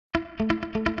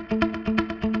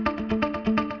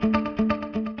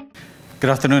Good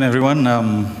afternoon, everyone.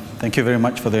 Thank you very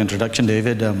much for the introduction,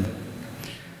 David. Of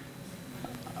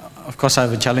course, I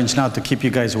have a challenge now to keep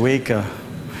you guys awake.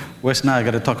 Where's now I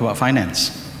got to talk about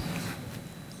finance.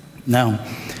 Now,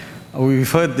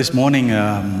 we've heard this morning,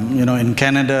 in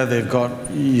Canada,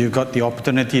 you've got the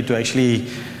opportunity to actually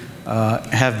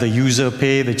have the user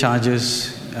pay the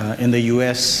charges. In the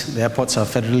US, the airports are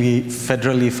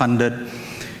federally funded.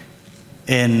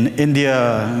 In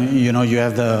India, you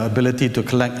have the ability to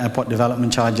collect airport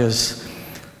development charges.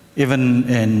 Even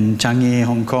in Changi,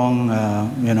 Hong Kong,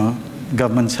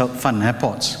 governments help fund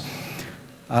airports.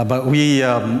 But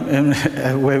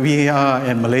where we are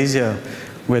in Malaysia,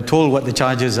 we're told what the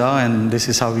charges are, and this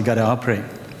is how we got to operate.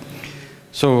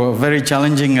 So a very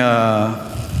challenging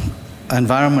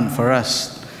environment for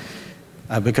us,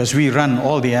 because we run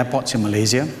all the airports in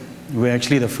Malaysia. We're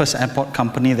actually the first airport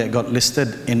company that got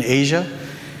listed in Asia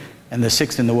and the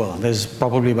 6th in the world. There's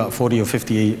probably about 40 or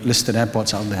 50 listed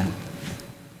airports out there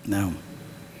now.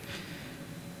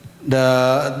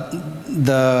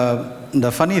 The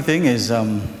funny thing is,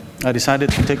 I decided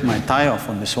to take my tie off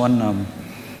on this one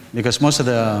because most of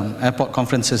the airport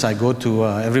conferences I go to,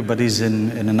 everybody's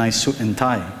in a nice suit and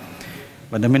tie.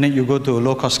 But the minute you go to a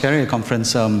low-cost carrier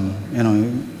conference,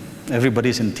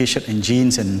 everybody's in t-shirt and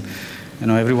jeans, and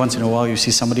every once in a while you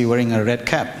see somebody wearing a red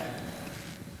cap.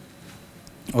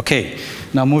 Okay,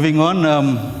 now moving on.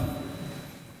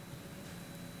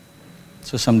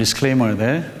 So some disclaimer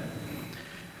there.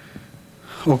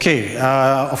 Okay,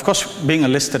 of course, being a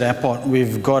listed airport,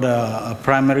 we've got a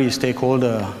primary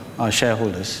stakeholder, our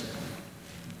shareholders.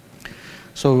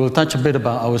 So we'll touch a bit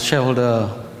about our shareholder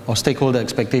or stakeholder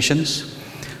expectations.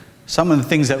 Some of the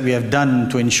things that we have done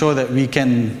to ensure that we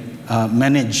can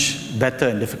manage better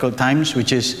in difficult times,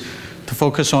 which is to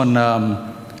focus on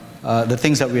the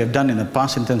things that we have done in the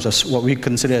past in terms of what we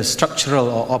consider as structural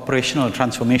or operational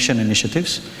transformation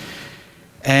initiatives.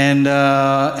 And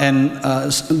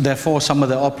therefore, some of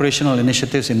the operational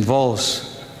initiatives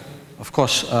involves, of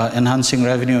course, enhancing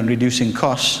revenue and reducing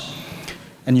costs.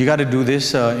 And you got to do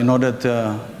this in order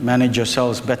to manage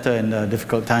yourselves better in the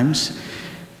difficult times.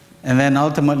 And then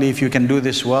ultimately, if you can do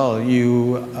this well,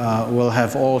 you will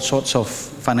have all sorts of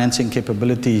financing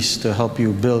capabilities to help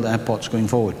you build airports going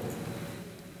forward.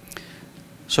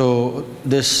 So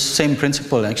this same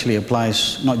principle actually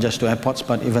applies not just to airports,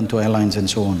 but even to airlines and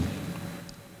so on.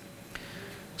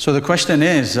 So the question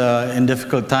is, in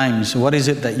difficult times, what is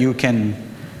it that you can,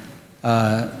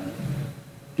 that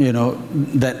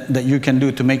you can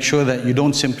do to make sure that you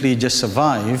don't simply just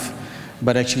survive,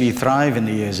 but actually thrive in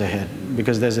the years ahead?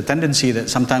 Because there's a tendency that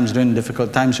sometimes during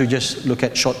difficult times, you just look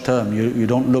at short term. You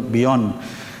don't look beyond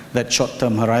that short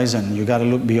term horizon. You got to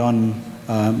look beyond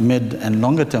mid and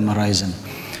longer term horizon.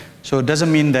 So it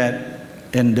doesn't mean that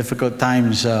in difficult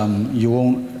times, you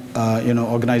won't,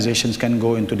 organizations can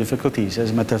go into difficulties.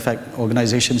 As a matter of fact,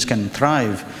 organizations can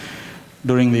thrive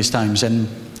during these times. And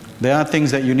there are things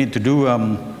that you need to do.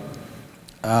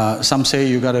 Some say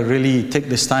you got to really take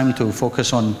this time to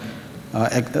focus on,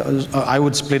 I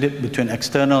would split it between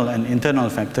external and internal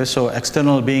factors. So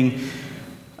external being,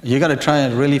 you got to try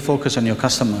and really focus on your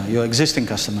customer, your existing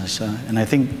customers. And I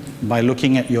think by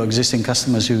looking at your existing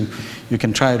customers, you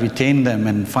can try to retain them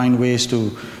and find ways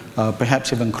to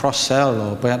perhaps even cross-sell,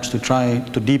 or perhaps to try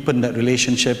to deepen that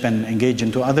relationship and engage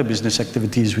into other business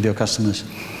activities with your customers.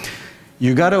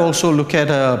 You got to also look at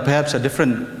perhaps a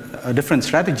different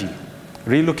strategy.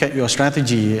 Relook at your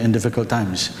strategy in difficult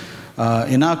times.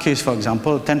 In our case, for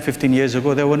example, 10, 15 years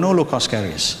ago, there were no low-cost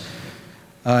carriers.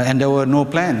 And there were no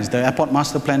plans. The airport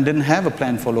master plan didn't have a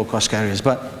plan for low-cost carriers,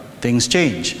 but things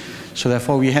change. So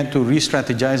therefore, we had to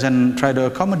re-strategize and try to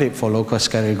accommodate for low-cost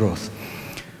carrier growth.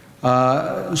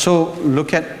 So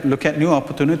look at new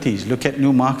opportunities, look at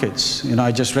new markets.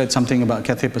 I just read something about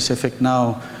Cathay Pacific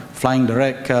now flying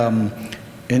direct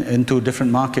into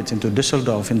different markets, into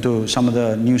Düsseldorf, into some of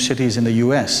the new cities in the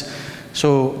US.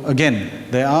 So again,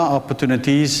 there are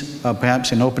opportunities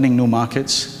perhaps in opening new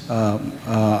markets,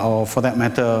 or for that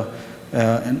matter,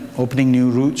 in opening new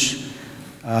routes,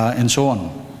 and so on.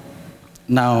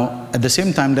 Now, at the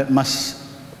same time, that must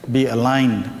be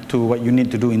aligned to what you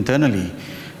need to do internally,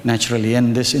 naturally.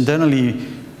 And this internally,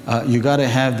 you got to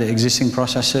have the existing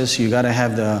processes, you got to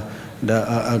have the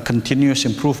continuous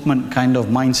improvement kind of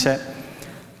mindset.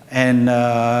 And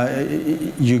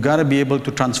you got to be able to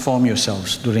transform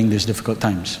yourselves during these difficult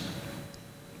times.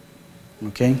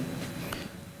 Okay?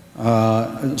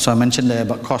 So I mentioned there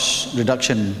about cost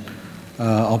reduction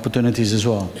opportunities as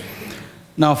well.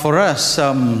 Now for us,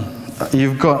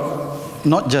 you've got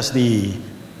not just the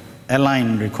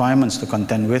airline requirements to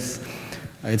contend with,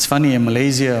 It's funny in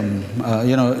Malaysia,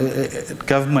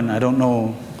 government, I don't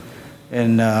know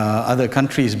in other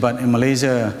countries, but in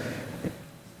Malaysia,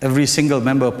 every single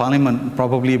member of parliament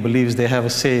probably believes they have a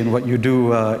say in what you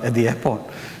do at the airport.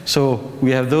 So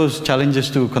we have those challenges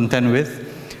to contend with.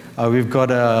 We've got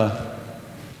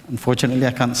unfortunately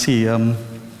I can't see,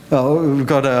 we've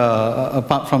got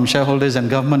apart from shareholders and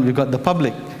government, we've got the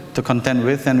public to contend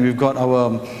with, and we've got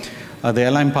the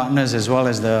airline partners as well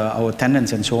as our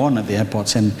tenants and so on at the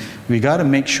airports. And we got to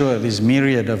make sure this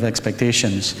myriad of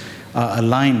expectations are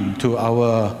aligned to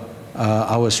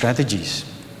our strategies.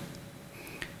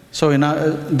 So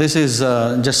this is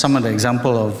just some of the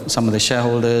example of some of the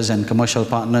shareholders and commercial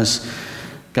partners,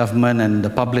 government and the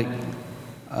public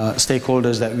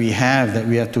stakeholders that we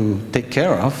have to take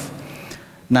care of.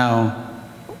 Now,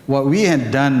 what we had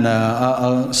done,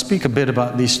 I'll speak a bit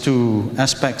about these two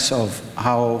aspects of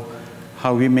how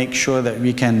we make sure that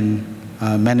we can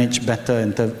manage better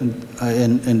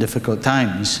in difficult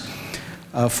times.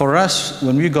 For us,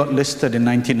 when we got listed in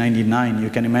 1999, you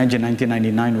can imagine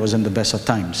 1999 wasn't the best of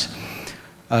times.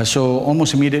 So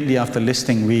almost immediately after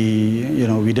listing, we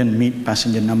didn't meet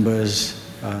passenger numbers.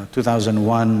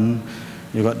 2001,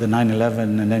 you got the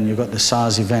 9/11, and then you got the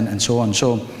SARS event and so on.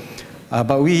 So,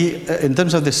 but in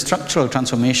terms of the structural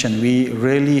transformation, we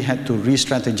really had to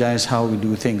re-strategize how we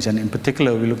do things. And in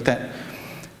particular, we looked at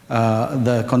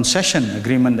the concession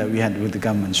agreement that we had with the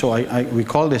government. So we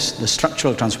call this the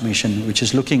structural transformation, which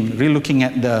is re-looking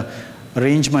at the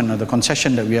arrangement or the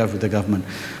concession that we have with the government.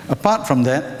 Apart from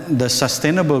that, the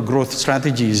sustainable growth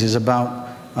strategies is about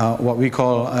what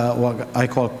I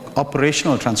call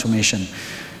operational transformation.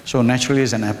 So naturally,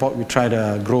 as an airport, we try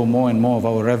to grow more and more of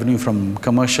our revenue from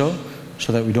commercial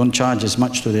so that we don't charge as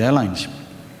much to the airlines.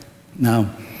 Now,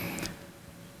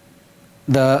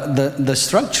 the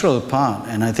structural part,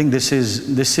 and I think this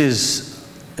is,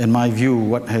 in my view,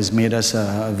 what has made us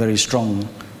a very strong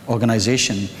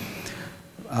organization.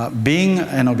 Being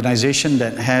an organization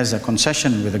that has a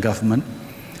concession with the government,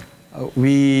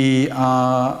 we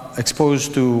are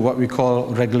exposed to what we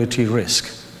call regulatory risk.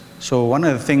 So one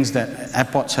of the things that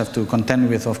airports have to contend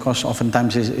with, of course,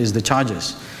 oftentimes is the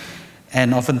charges.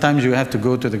 And oftentimes you have to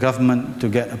go to the government to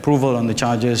get approval on the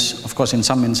charges. Of course, in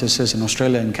some instances, in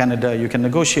Australia and Canada, you can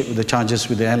negotiate with the charges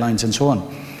with the airlines and so on.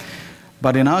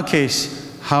 But in our case,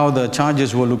 how the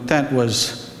charges were looked at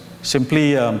was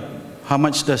simply how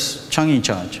much does Changi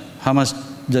charge? How much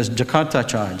does Jakarta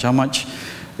charge? How much?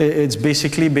 It's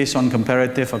basically based on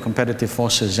comparative or competitive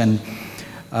forces. And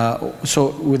so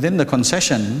within the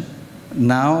concession,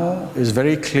 now it's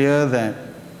very clear that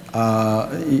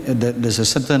there's a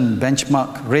certain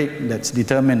benchmark rate that's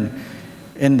determined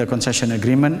in the concession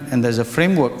agreement, and there's a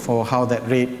framework for how that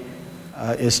rate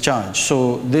is charged.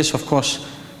 So this, of course,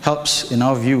 helps, in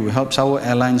our view, helps our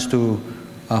airlines to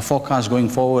forecast going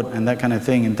forward and that kind of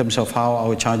thing in terms of how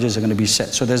our charges are going to be set.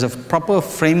 So there's a proper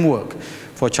framework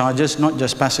for charges, not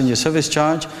just passenger service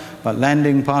charge, but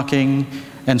landing, parking,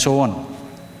 and so on.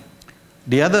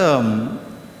 The other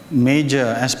major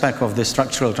aspect of the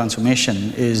structural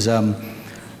transformation is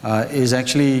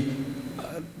actually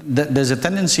that there's a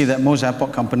tendency that most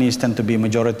airport companies tend to be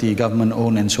majority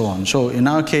government-owned and so on. So in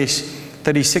our case,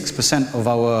 36% of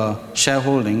our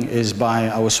shareholding is by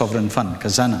our sovereign fund,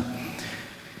 Khazanah.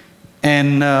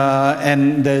 And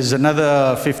there's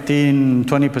another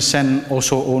 15–20%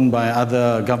 also owned by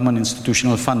other government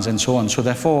institutional funds and so on. So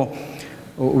therefore,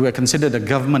 we are considered a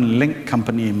government-linked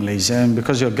company in Malaysia. And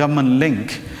because you're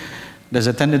government-linked, there's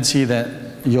a tendency that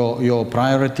your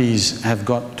priorities have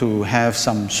got to have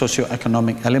some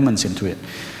socio-economic elements into it.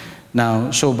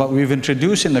 Now, but we've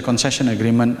introduced in the concession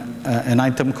agreement an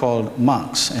item called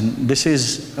marks. And this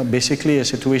is basically a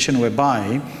situation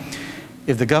whereby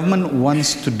if the government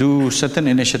wants to do certain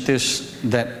initiatives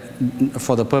that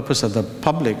for the purpose of the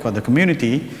public or the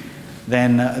community,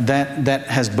 then that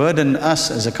has burdened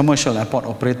us as a commercial airport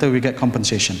operator, we get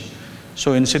compensation.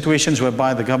 So in situations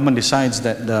whereby the government decides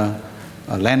that the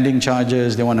landing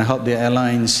charges, they want to help the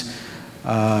airlines,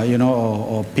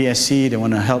 or PSC, they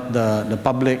want to help the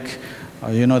public,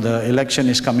 the election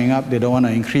is coming up, they don't want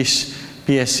to increase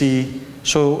PSC.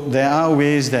 So there are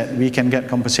ways that we can get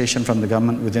compensation from the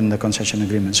government within the concession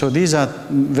agreement. So these are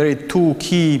two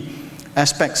key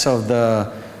aspects of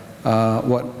the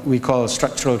what we call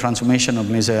structural transformation of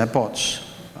Malaysia Airports.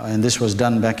 And this was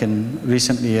done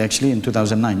recently actually in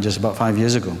 2009, just about 5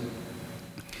 years ago.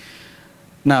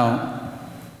 Now,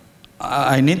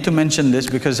 I need to mention this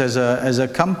because as a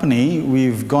company,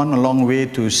 we've gone a long way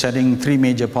to setting 3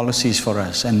 major policies for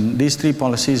us. And these 3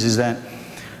 policies is that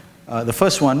the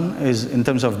first one is in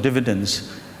terms of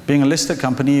dividends. Being a listed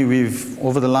company, we've,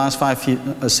 over the last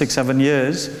 6, 7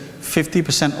 years,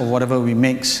 50% of whatever we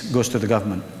make goes to the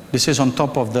government. This is on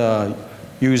top of the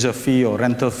user fee or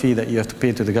rental fee that you have to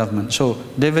pay to the government. So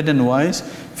dividend-wise,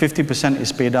 50%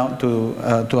 is paid out to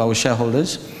our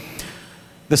shareholders.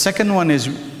 The second one is,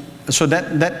 so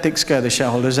that takes care of the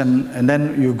shareholders, and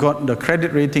then you've got the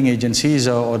credit rating agencies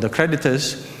or the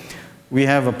creditors. We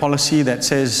have a policy that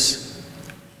says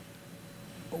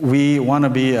we want to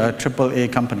be a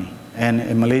AAA company. And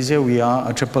in Malaysia, we are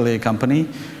a AAA company,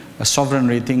 a sovereign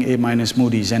rating A-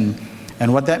 Moody's. And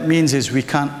what that means is we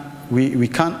can't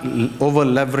over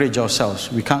leverage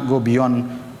ourselves. We can't go beyond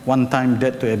one-time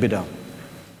debt to EBITDA.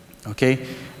 Okay?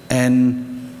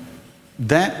 And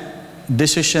that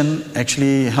decision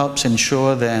actually helps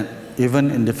ensure that even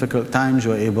in difficult times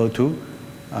we're able to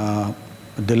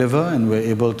deliver and we're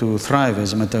able to thrive,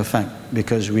 as a matter of fact,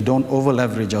 because we don't over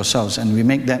leverage ourselves, and we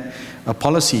make that a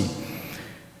policy.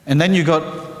 And then you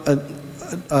got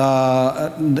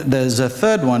there's a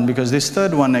third one, because this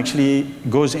third one actually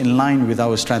goes in line with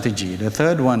our strategy. The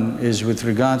third one is with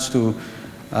regards to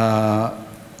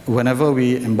whenever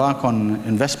we embark on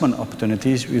investment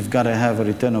opportunities, we've got to have a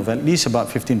return of at least about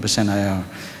 15% IRR.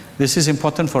 This is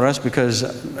important for us because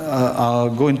I'll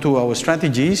go into our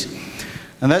strategies,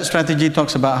 and that strategy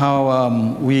talks about how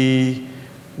we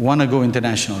want to go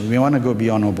international. We want to go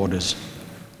beyond our borders.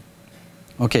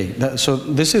 Okay, so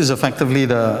this is effectively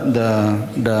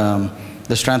the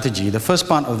strategy. The first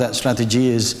part of that strategy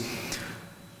is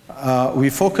we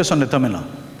focus on the terminal.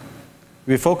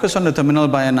 We focus on the terminal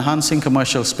by enhancing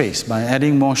commercial space, by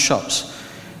adding more shops,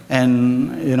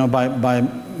 and by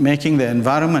making the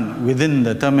environment within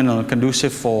the terminal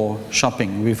conducive for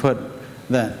shopping. We've heard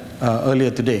that earlier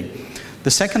today. The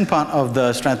second part of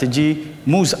the strategy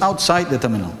moves outside the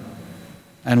terminal,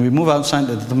 and we move outside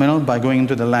the terminal by going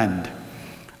into the land.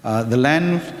 The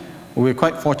land, we're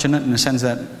quite fortunate in the sense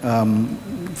that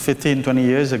 15, 20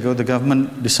 years ago, the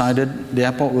government decided the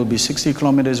airport will be 60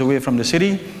 kilometers away from the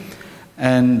city,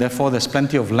 and therefore there's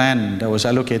plenty of land that was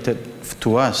allocated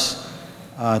to us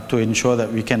to ensure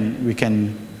that we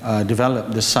can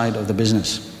develop this side of the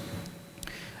business.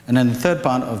 And then the third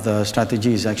part of the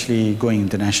strategy is actually going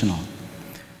international.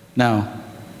 Now,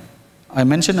 I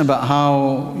mentioned about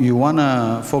how you want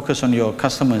to focus on your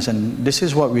customers, and this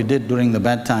is what we did during the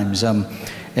bad times.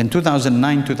 In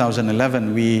 2009,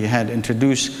 2011, we had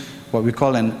introduced what we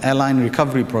call an airline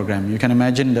recovery program. You can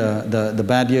imagine the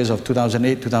bad years of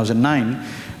 2008, 2009.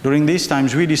 During these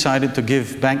times, we decided to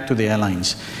give back to the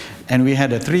airlines. And we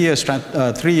had a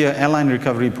three-year airline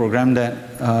recovery program that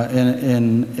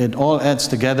it all adds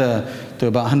together to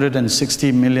about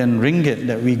 160 million ringgit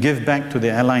that we give back to the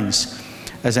airlines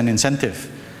as an incentive.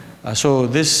 So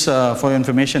this, for your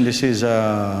information, this is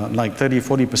like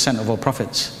 30–40% of our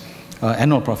profits,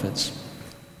 annual profits.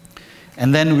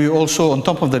 And then we also, on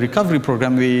top of the recovery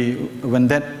program, when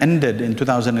that ended in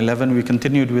 2011, we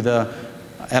continued with an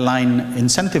airline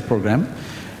incentive program.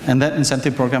 And that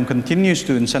incentive program continues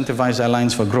to incentivize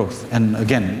airlines for growth. And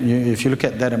again, if you look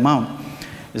at that amount,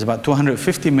 it's about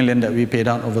 250 million that we paid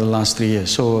out over the last 3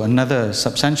 years. So another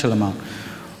substantial amount.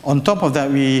 On top of that,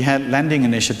 we had lending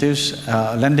initiatives,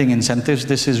 lending incentives.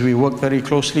 This is, we work very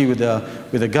closely with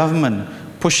the government,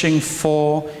 pushing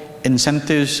for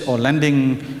incentives or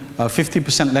lending,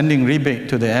 50% lending rebate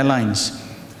to the airlines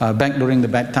back during the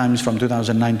bad times from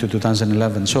 2009 to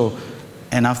 2011. So,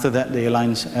 and after that, the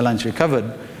airlines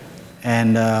recovered.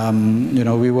 And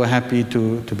we were happy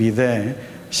to be there,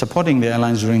 supporting the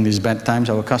airlines during these bad times,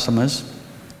 our customers,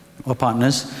 our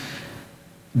partners.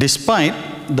 Despite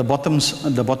the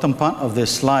bottom part of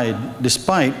this slide,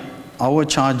 despite our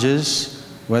charges,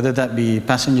 whether that be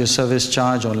passenger service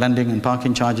charge or landing and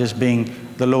parking charges, being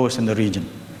the lowest in the region.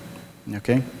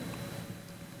 Okay.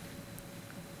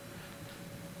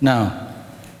 Now,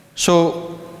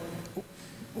 so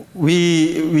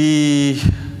we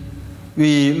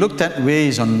looked at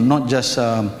ways on not just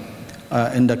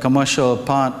in the commercial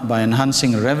part by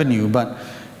enhancing revenue, but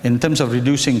in terms of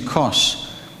reducing costs.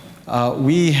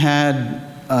 We had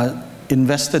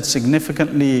invested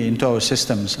significantly into our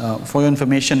systems. For your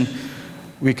information,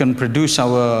 we can produce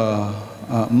our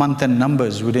month-end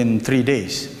numbers within 3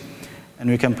 days, and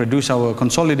we can produce our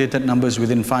consolidated numbers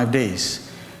within 5 days.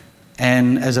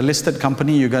 And as a listed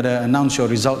company, you got to announce your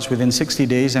results within 60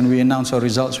 days, and we announce our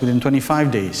results within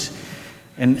 25 days.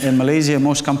 In Malaysia,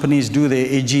 most companies do their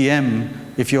AGM.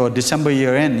 If you're December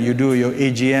year-end, you do your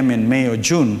AGM in May or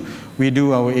June. We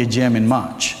do our AGM in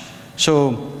March.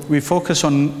 So we focus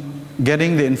on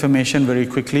getting the information very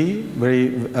quickly,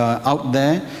 very out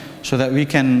there, so that we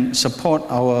can support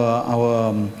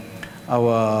our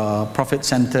our profit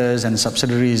centers and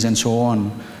subsidiaries and so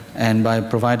on, and by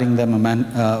providing them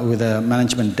with a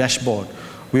management dashboard.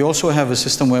 We also have a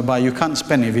system whereby you can't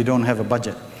spend if you don't have a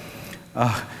budget.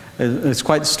 It's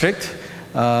quite strict,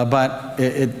 but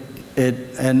it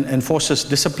enforces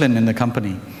discipline in the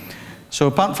company. So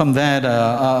apart from that,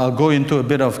 I'll go into a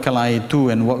bit of Kalai 2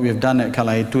 and what we've done at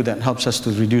Kalai 2 that helps us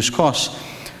to reduce costs,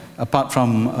 apart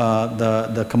from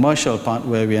the commercial part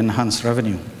where we enhance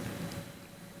revenue.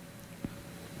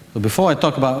 So before I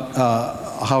talk about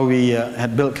how we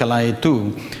had built Kalai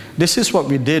 2, this is what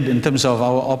we did in terms of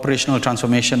our operational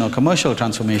transformation or commercial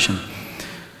transformation.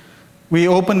 We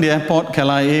opened the airport,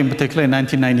 Kalai in particular, in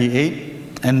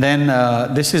 1998, and then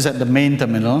this is at the main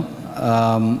terminal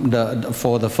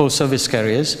for the full service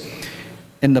carriers.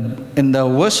 In the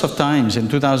worst of times, in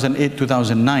 2008,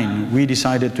 2009, we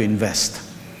decided to invest.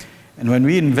 And when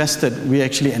we invested, we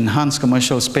actually enhanced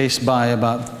commercial space by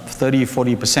about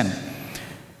 30–40%.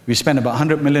 We spent about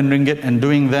 100 million ringgit, and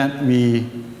doing that,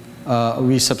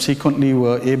 we subsequently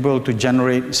were able to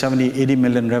generate 70–80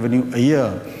 million revenue a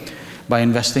year by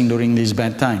investing during these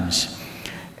bad times.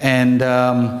 And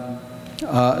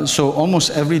so almost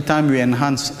every time we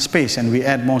enhance space and we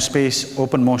add more space,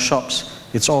 open more shops,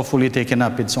 it's all fully taken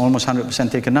up. It's almost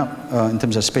 100% taken up in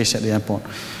terms of space at the airport.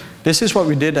 This is what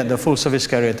we did at the full service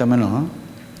carrier terminal.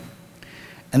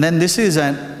 And then this is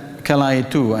at Kalai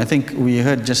 2. I think we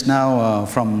heard just now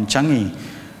from Changi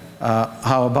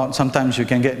how about sometimes you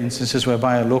can get instances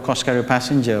whereby a low-cost carrier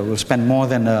passenger will spend more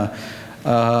than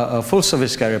a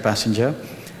full-service carrier passenger.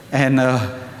 And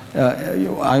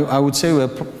I would say we're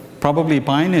probably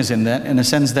pioneers in that, in the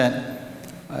sense that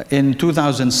in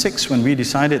 2006, when we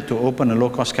decided to open a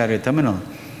low-cost carrier terminal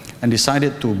and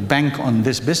decided to bank on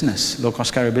this business,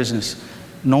 low-cost carrier business,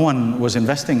 no one was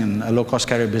investing in a low-cost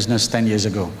carrier business 10 years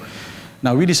ago.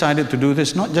 Now, we decided to do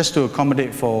this not just to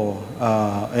accommodate for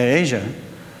AirAsia,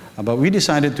 but we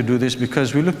decided to do this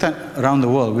because we looked at around the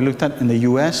world. We looked at in the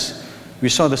US, we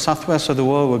saw the southwest of the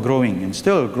world were growing and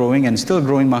still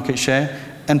growing market share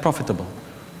and profitable.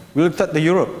 We looked at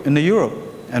Europe,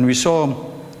 and we saw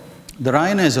the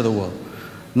Ryanairs of the world.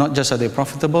 Not just are they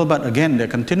profitable, but again, they're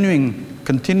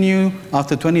continue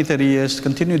after 20, 30 years,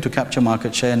 continue to capture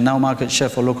market share, and now market share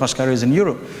for low-cost carriers in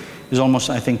Europe is almost,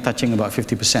 I think, touching about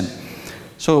 50%.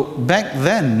 So back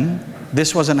then,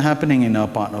 this wasn't happening in our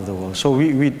part of the world. So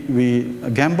we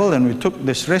gambled and we took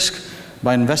this risk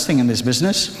by investing in this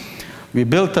business. We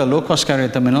built a low-cost carrier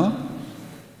terminal,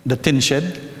 the tin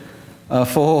shed,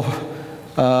 it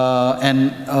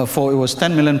was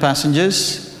 10 million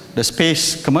passengers. The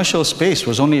space, commercial space,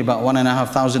 was only about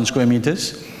 1,500 square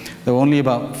meters. There were only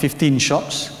about 15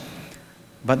 shops.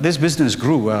 But this business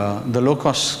grew. The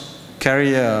low-cost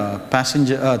carrier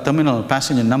terminal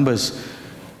passenger numbers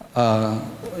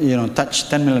touched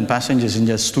 10 million passengers in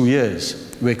just 2 years.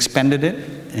 We expanded it,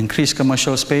 increased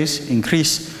commercial space,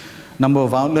 increased number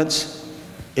of outlets.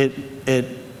 It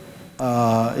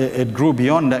grew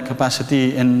beyond that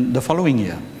capacity in the following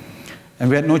year. And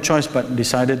we had no choice but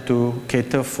decided to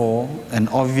cater for an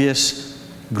obvious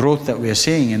growth that we are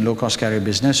seeing in low-cost carrier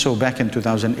business. So back in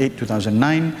 2008,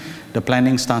 2009, the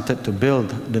planning started to build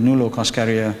the new low-cost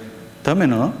carrier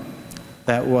terminal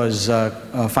that was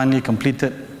finally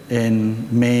completed in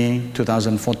May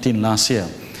 2014 last year.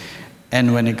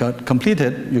 And when it got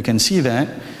completed, you can see that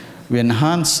we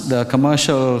enhanced the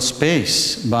commercial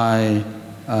space by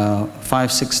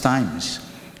 5–6 times.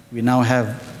 We now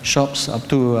have shops up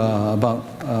to about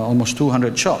almost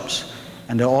 200 shops,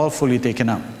 and they're all fully taken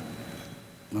up.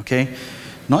 Okay?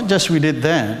 Not just we did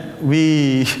that,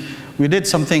 we did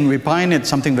something, we pioneered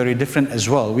something very different as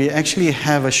well. We actually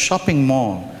have a shopping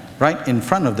mall right in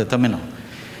front of the terminal.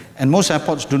 And most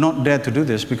airports do not dare to do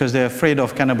this because they're afraid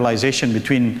of cannibalization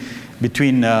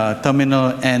between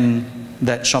terminal and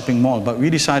that shopping mall. But we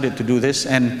decided to do this,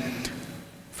 and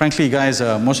frankly, guys,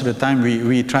 most of the time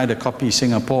we try to copy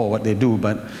Singapore, what they do,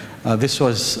 but I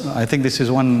think this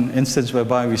is one instance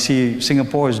whereby we see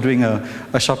Singapore is doing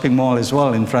a shopping mall as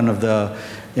well in front of the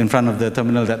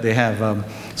terminal that they have.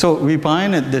 So we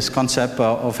pioneered this concept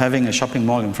of having a shopping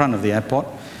mall in front of the airport.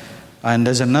 And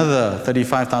there's another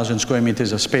 35,000 square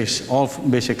meters of space, all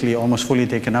basically almost fully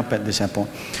taken up at this airport.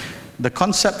 The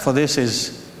concept for this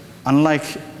is, unlike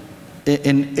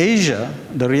in Asia,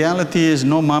 the reality is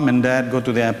no mom and dad go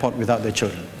to the airport without their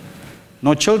children.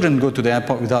 No children go to the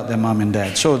airport without their mom and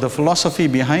dad. So the philosophy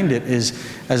behind it is,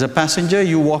 as a passenger,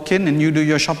 you walk in and you do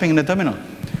your shopping in the terminal.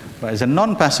 But as a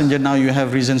non-passenger, now you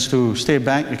have reasons to stay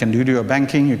back. You can do your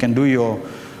banking, you can do your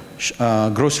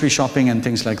grocery shopping and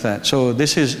things like that. So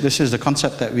this is the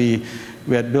concept that we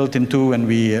had built into when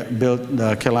we built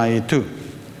the Kalai 2.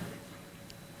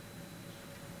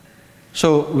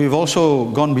 So we've also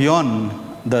gone beyond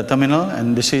the terminal,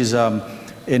 and this is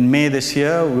in May this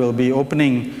year, we'll be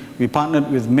opening, we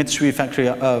partnered with Mitsui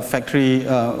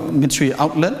Mitsui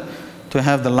Outlet to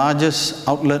have the largest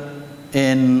outlet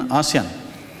in ASEAN.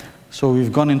 So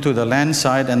we've gone into the land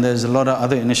side, and there's a lot of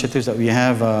other initiatives that we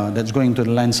have that's going to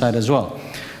the land side as well.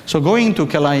 So going to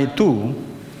Kelai 2,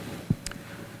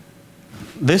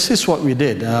 this is what we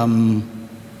did.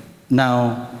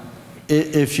 Now,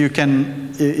 if you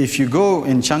go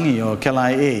in Changi or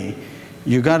Kelai A,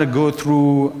 you got to go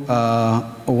through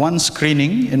one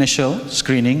screening, initial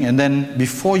screening, and then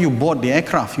before you board the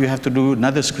aircraft, you have to do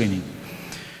another screening.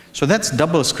 So that's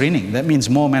double screening. That means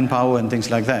more manpower and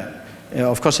things like that.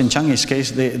 Of course, in Changi's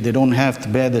case, they don't have to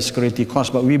bear the security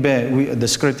cost, but the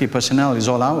security personnel is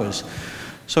all ours.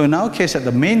 So in our case, at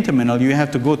the main terminal, you have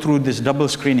to go through this double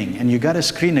screening, and you got to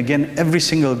screen again every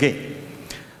single gate.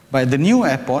 But at the new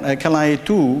airport, at Kelai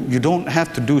 2, you don't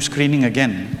have to do screening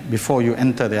again before you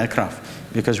enter the aircraft,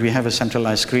 because we have a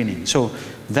centralized screening. So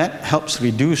that helps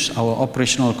reduce our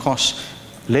operational costs,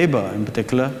 labor in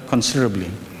particular, considerably.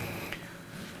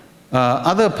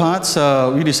 Other parts,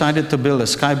 we decided to build a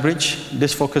sky bridge.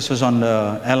 This focuses on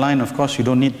the airline. Of course, you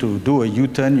don't need to do a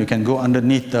U-turn. You can go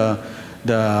underneath the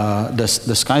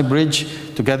sky bridge.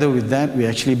 Together with that, we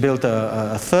actually built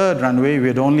a third runway.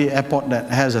 We're the only airport that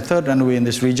has a third runway in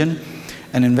this region,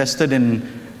 and invested in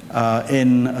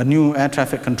a new air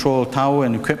traffic control tower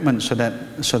and equipment so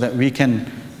that we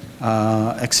can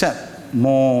accept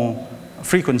more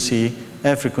frequency,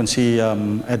 air frequency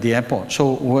at the airport.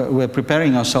 So we're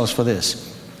preparing ourselves for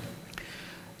this.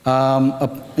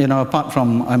 You know, apart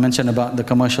from, I mentioned about the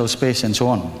commercial space and so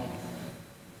on.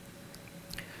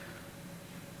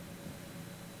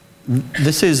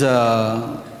 This is,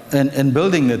 in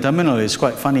building the terminal is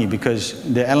quite funny, because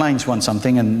the airlines want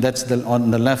something, and that's on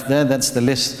the left there, that's the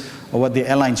list of what the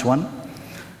airlines want.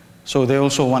 So they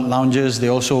also want lounges, they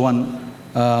also want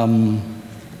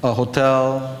a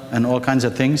hotel and all kinds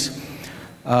of things.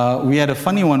 We had a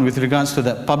funny one with regards to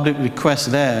that public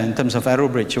request there in terms of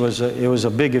Aerobridge. It was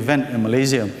a big event in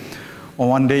Malaysia. On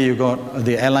one day you got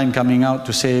the airline coming out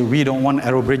to say, we don't want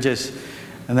Aerobridges.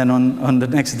 And then on the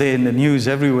next day in the news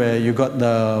everywhere, you got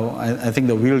I think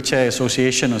the Wheelchair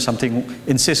Association or something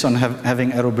insists on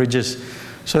having Aerobridges.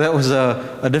 So that was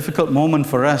a difficult moment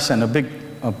for us, and a big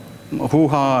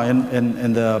hoo-ha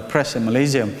in the press in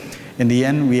Malaysia. In the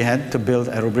end, we had to build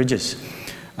Aerobridges.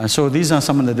 So these are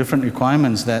some of the different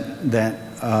requirements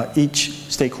that each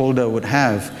stakeholder would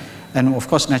have. And of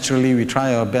course, naturally, we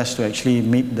try our best to actually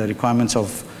meet the requirements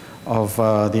of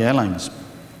the airlines.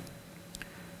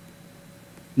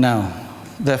 Now,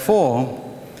 therefore,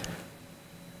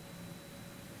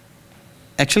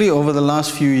 actually over the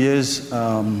last few years,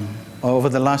 over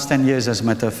the last 10 years, as a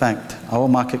matter of fact, our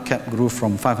market cap grew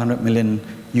from $500 million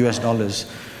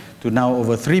to now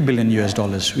over $3 billion.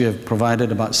 We have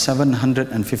provided about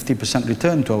 750%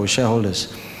 return to our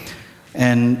shareholders.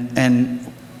 And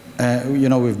you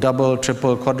know, we've doubled,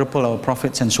 tripled, quadrupled our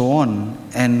profits and so on.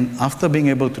 And after being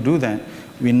able to do that,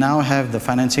 we now have the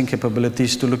financing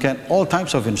capabilities to look at all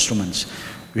types of instruments.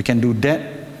 We can do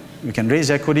debt, we can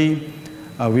raise equity.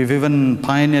 We've even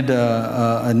pioneered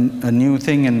a new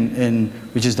thing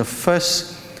which is the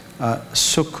first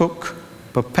Sukuk,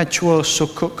 perpetual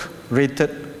Sukuk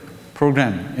rated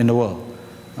program in the world.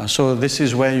 So this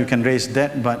is where you can raise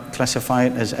debt but classify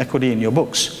it as equity in your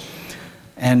books.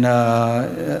 And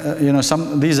you know,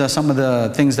 these are some of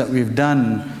the things that we've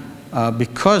done.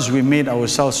 Because we made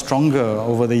ourselves stronger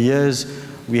over the years,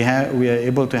 we are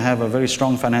able to have a very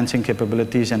strong financing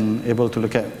capabilities and able to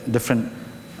look at different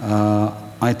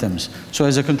items. So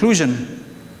as a conclusion,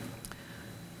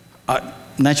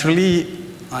 naturally,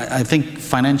 I think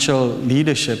financial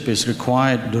leadership is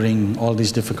required during all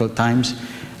these difficult times.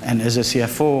 And as a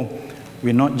CFO,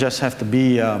 we not just have to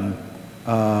be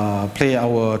play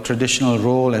our traditional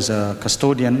role as a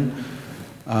custodian,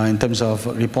 in terms of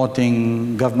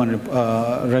reporting, government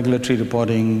regulatory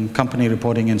reporting, company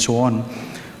reporting, and so on.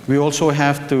 We also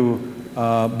have to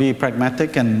be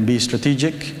pragmatic and be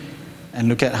strategic and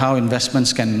look at how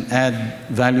investments can add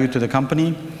value to the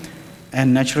company.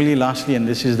 And naturally, lastly, and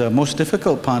this is the most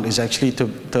difficult part, is actually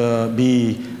to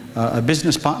be a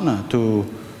business partner to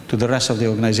the rest of the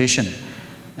organization.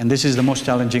 And this is the most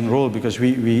challenging role, because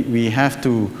we have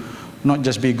to not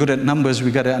just be good at numbers,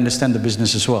 we got to understand the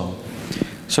business as well.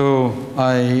 So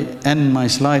I end my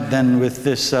slide then with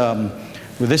this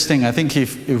thing. I think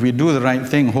if we do the right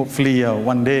thing, hopefully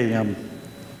one day,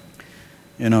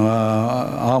 you know,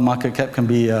 our market cap can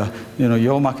be, you know,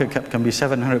 your market cap can be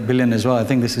 700 billion as well. I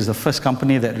think this is the first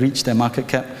company that reached their market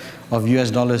cap of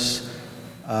US dollars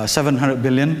 700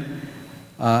 billion.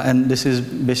 And this is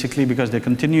basically because they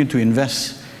continue to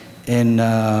invest in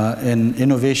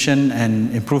innovation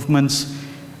and improvements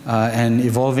and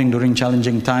evolving during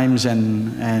challenging times,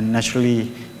 and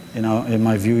naturally, in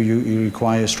my view, you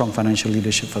require strong financial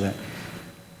leadership for that.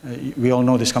 We all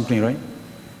know this company, right?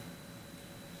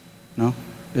 No?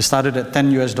 They started at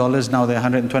 $10 US, now they're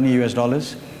 $120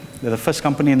 US. They're the first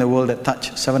company in the world that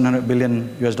touched $700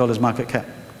 billion US market cap.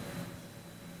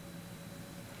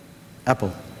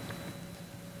 Apple.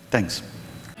 Thanks.